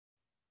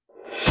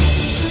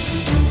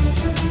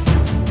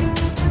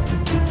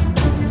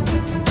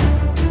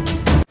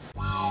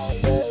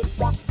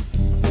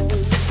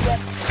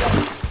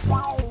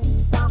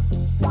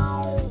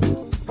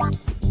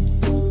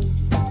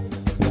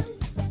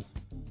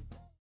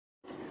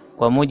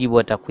Kwa mujibu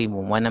wa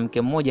takwimu,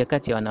 mwanamke mmoja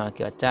kati ya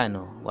wanawake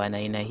 5 wana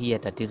aina hii ya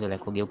tatizo la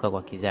kugeuka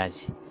kwa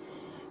kizazi.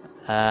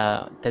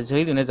 Tatizo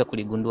hili unaweza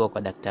kuligundua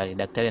kwa daktari.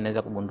 Daktari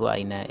anaweza kugundua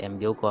aina ya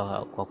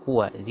mgeuko kwa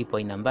kuwa zipo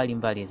aina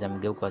mbalimbali za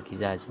mgeuko wa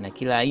kizazi na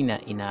kila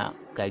aina ina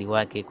ukali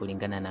wake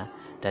kulingana na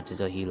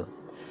tatizo hilo.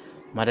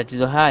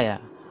 Matatizo haya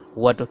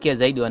huwatokea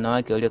zaidi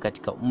wanawake walio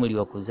katika umri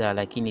wa kuzaa,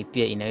 lakini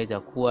pia inaweza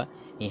kuwa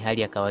ni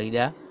hali ya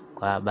kawaida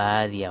kwa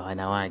baadhi ya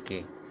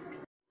wanawake.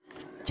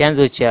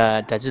 Chanzo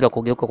cha tatizo la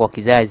kugeuka kwa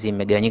kizazi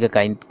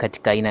imegawanyika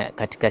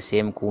katika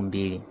sehemu kuu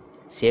mbili.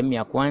 Sehemu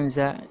ya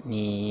kwanza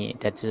ni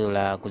tatizo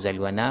la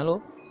kuzaliwa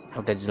nalo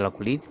au tatizo la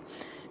kurithi,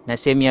 na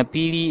sehemu ya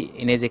pili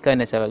inawezekana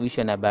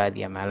inasababishwa na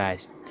baadhi ya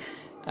maradhi.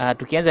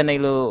 Tukianza na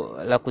hilo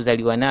la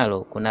kuzaliwa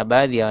nalo, kuna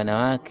baadhi ya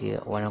wanawake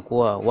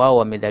wanakuwa wao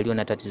wamezaliwa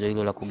na tatizo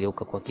hilo la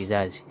kugeuka kwa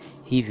kizazi.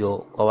 Hivyo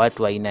kwa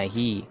watu wa aina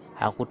hii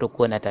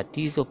hakutokuwa na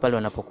tatizo pale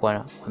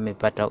wanapokuwa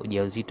wamepata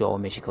ujauzito au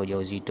wameshika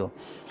ujauzito.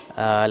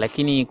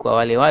 Lakini kwa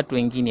wale watu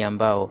wengine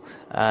ambao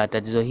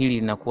tatizo hili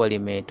linakuwa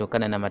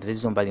limetokana na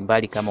matatizo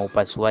mbalimbali kama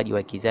upasuaji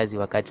wa kizazi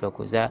wakati wa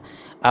kuzaa,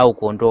 au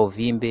kuondoa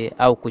uvimbe,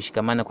 au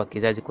kushikamana kwa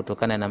kizazi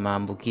kutokana na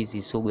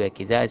maambukizi sugu ya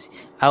kizazi,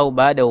 au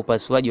baada ya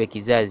upasuaji wa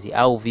kizazi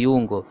au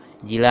viungo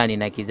jirani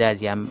na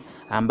kizazi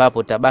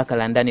ambapo tabaka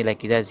la ndani la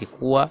kizazi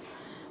kuwa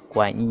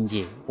kwa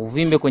nje,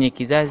 uvimbe kwenye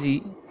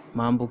kizazi,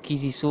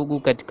 maambukizi sugu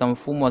katika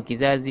mfumo wa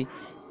kizazi.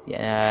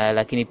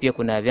 Lakini pia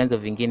kuna vyanzo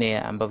vingine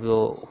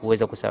ambavyo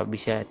huweza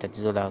kusababisha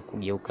tatizo la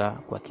kugeuka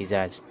kwa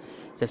kizazi.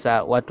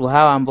 Sasa watu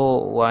hawa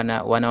ambao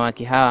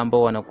wanawake hawa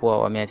ambao wanakuwa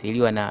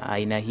wameathiriwa na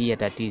aina hii ya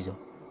tatizo,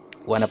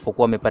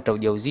 wanapokuwa wamepata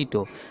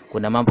ujauzito,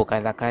 kuna mambo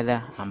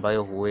kadha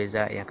ambayo huweza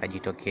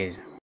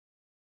yakajitokeza.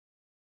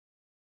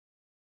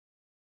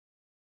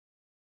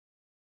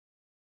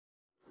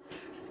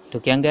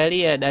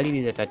 Tukiangalia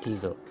dalili za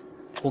tatizo,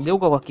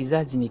 kugeuka kwa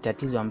kizazi ni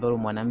tatizo ambalo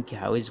mwanamke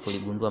hawezi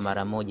kuligundua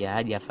mara moja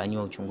hadi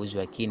afanyiwe uchunguzi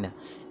wa kina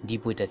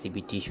ndipo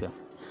itathibitishwa.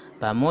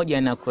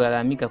 Pamoja na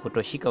kulalamika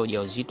kutoshika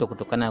ujauzito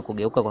kutokana na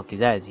kugeuka kwa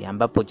kizazi,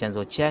 ambapo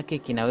chanzo chake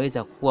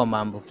kinaweza kuwa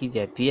maambukizi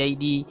ya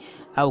PID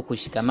au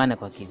kushikamana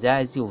kwa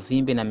kizazi,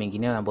 uvimbe na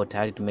mengineyo ambayo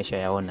tayari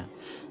tumeshayaona.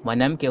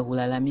 Mwanamke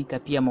hulalamika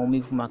pia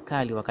maumivu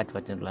makali wakati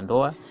wa tendo la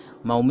ndoa,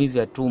 maumivu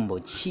ya tumbo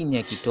chini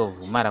ya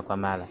kitovu mara kwa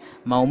mara,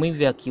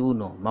 maumivu ya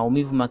kiuno,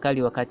 maumivu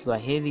makali wakati wa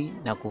hedhi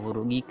na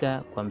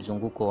kuvurugika kwa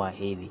mzunguko wa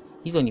hedhi.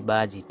 Hizo ni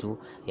baadhi tu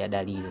ya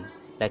dalili,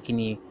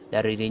 lakini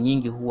dalili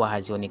nyingi huwa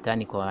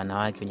hazionekani kwa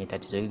wanawake wenye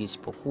tatizo hili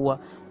isipokuwa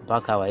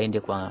mpaka waende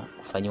kwa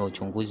kufanyiwa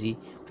uchunguzi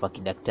wa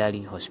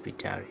kidaktari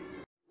hospitali.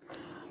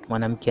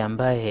 Mwanamke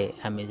ambaye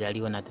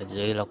amezaliwa na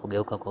tatizo hilo la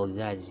kugeuka kwa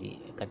uzazi,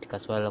 katika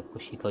swala la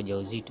kushika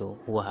ujauzito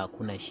huwa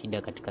hakuna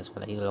shida katika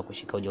swala hilo la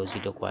kushika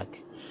ujauzito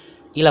kwake,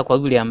 ila kwa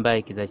yule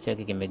ambaye kizazi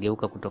chake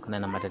kimegeuka kutokana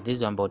na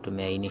matatizo ambayo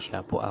tumeainisha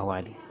hapo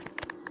awali.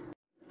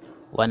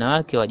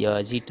 Wanawake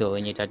wajawazito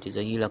wenye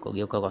tatizo hili la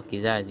kugeuka kwa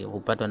kizazi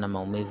hupatwa na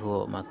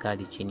maumivu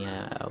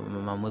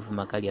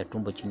makali ya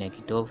tumbo chini ya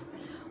kitovu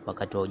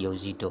wakati wa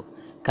ujauzito.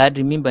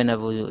 Kadri mimba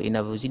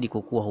inavyozidi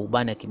kukua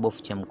hubana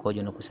kibofu cha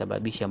mkojo na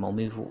kusababisha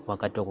maumivu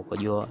wakati wa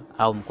kukojoa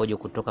au mkojo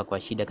kutoka kwa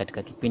shida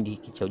katika kipindi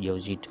hiki cha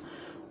ujauzito.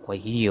 Kwa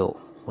hiyo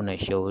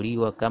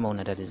unashauriwa kama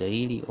una tatizo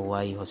hili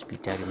uwahi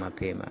hospitali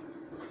mapema.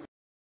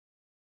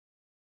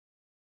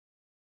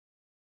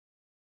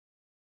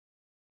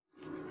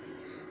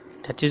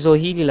 Tatizo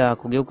hili la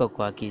kugeuka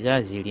kwa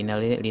kizazi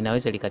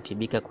linaweza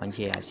likatibika kwa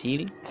njia ya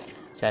asili.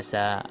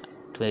 Sasa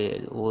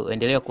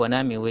endelea kuwa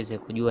nami uweze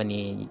kujua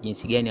ni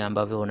jinsi gani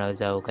ambavyo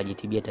unaweza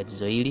ukajitibia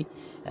tatizo hili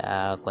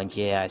kwa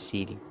njia ya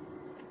asili.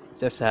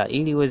 Sasa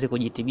ili uweze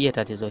kujitibia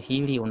tatizo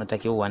hili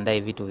unatakiwa uandae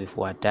vitu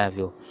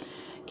vifuatavyo.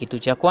 Kitu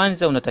cha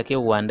kwanza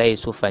unatakiwa uandae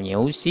sufa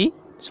nyeusi.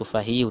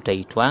 Sufa hii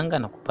utaitwanga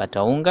na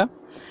kupata unga,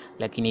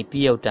 lakini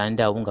pia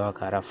utaandaa unga wa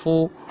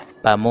karafuu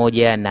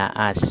pamoja na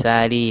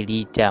asali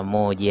lita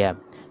 1.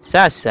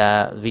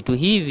 Sasa vitu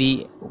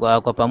hivi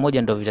kwa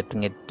pamoja ndio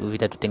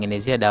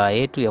vitatutengenezea dawa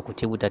yetu ya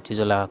kutibu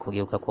tatizo la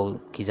kugeuka kwa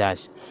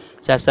kizazi.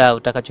 Sasa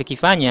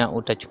utakachokifanya,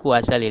 utachukua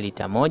asali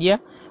lita 1.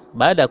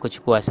 Baada ya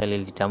kuchukua asali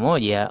lita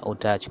 1,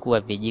 utachukua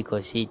vijiko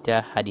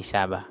 6 hadi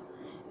 7.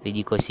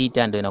 Vijiko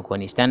 6 ndio inakuwa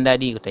ni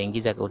standard.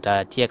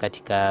 Utatia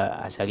katika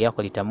asali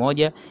yako lita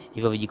 1.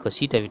 Hivyo vijiko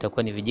 6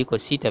 vitakuwa ni vijiko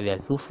 6 vya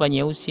sufa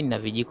nyeusi na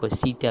vijiko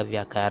 6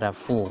 vya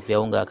karafuu, vya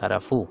unga wa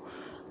karafuu.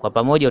 Kwa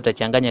pamoja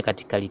utachanganya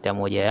katika lita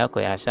 1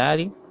 yako ya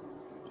asali.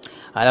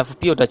 Alafu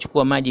pia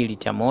utachukua maji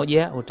lita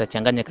 1,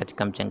 utachanganya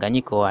katika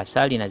mchanganyiko wa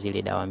asali na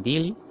zile dawa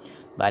 2.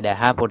 Baada ya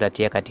hapo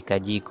utatia katika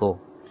jiko.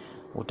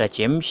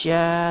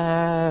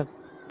 Utachemsha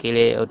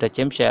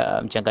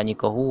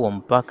mchanganyiko huo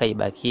mpaka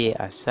ibakie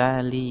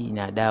asali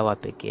na dawa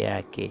peke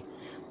yake.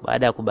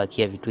 Baada ya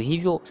kubakia vitu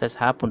hivyo, sasa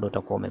hapo ndo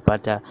utakuwa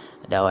umepata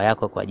dawa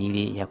yako kwa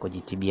ajili ya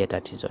kujitibia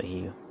tatizo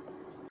hilo.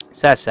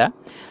 Sasa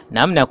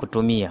namna ya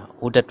kutumia,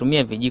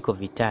 utatumia vijiko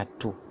 3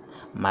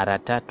 mara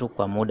 3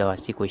 kwa muda wa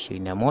siku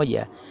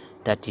 21.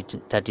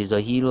 Tatizo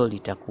hilo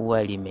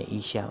litakuwa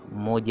limeisha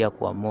moja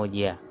kwa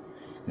moja,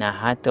 na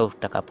hata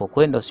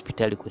utakapokwenda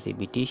hospitali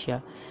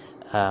kuthibitisha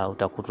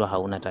utakutwa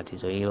hauna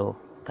tatizo hilo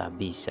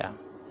kabisa.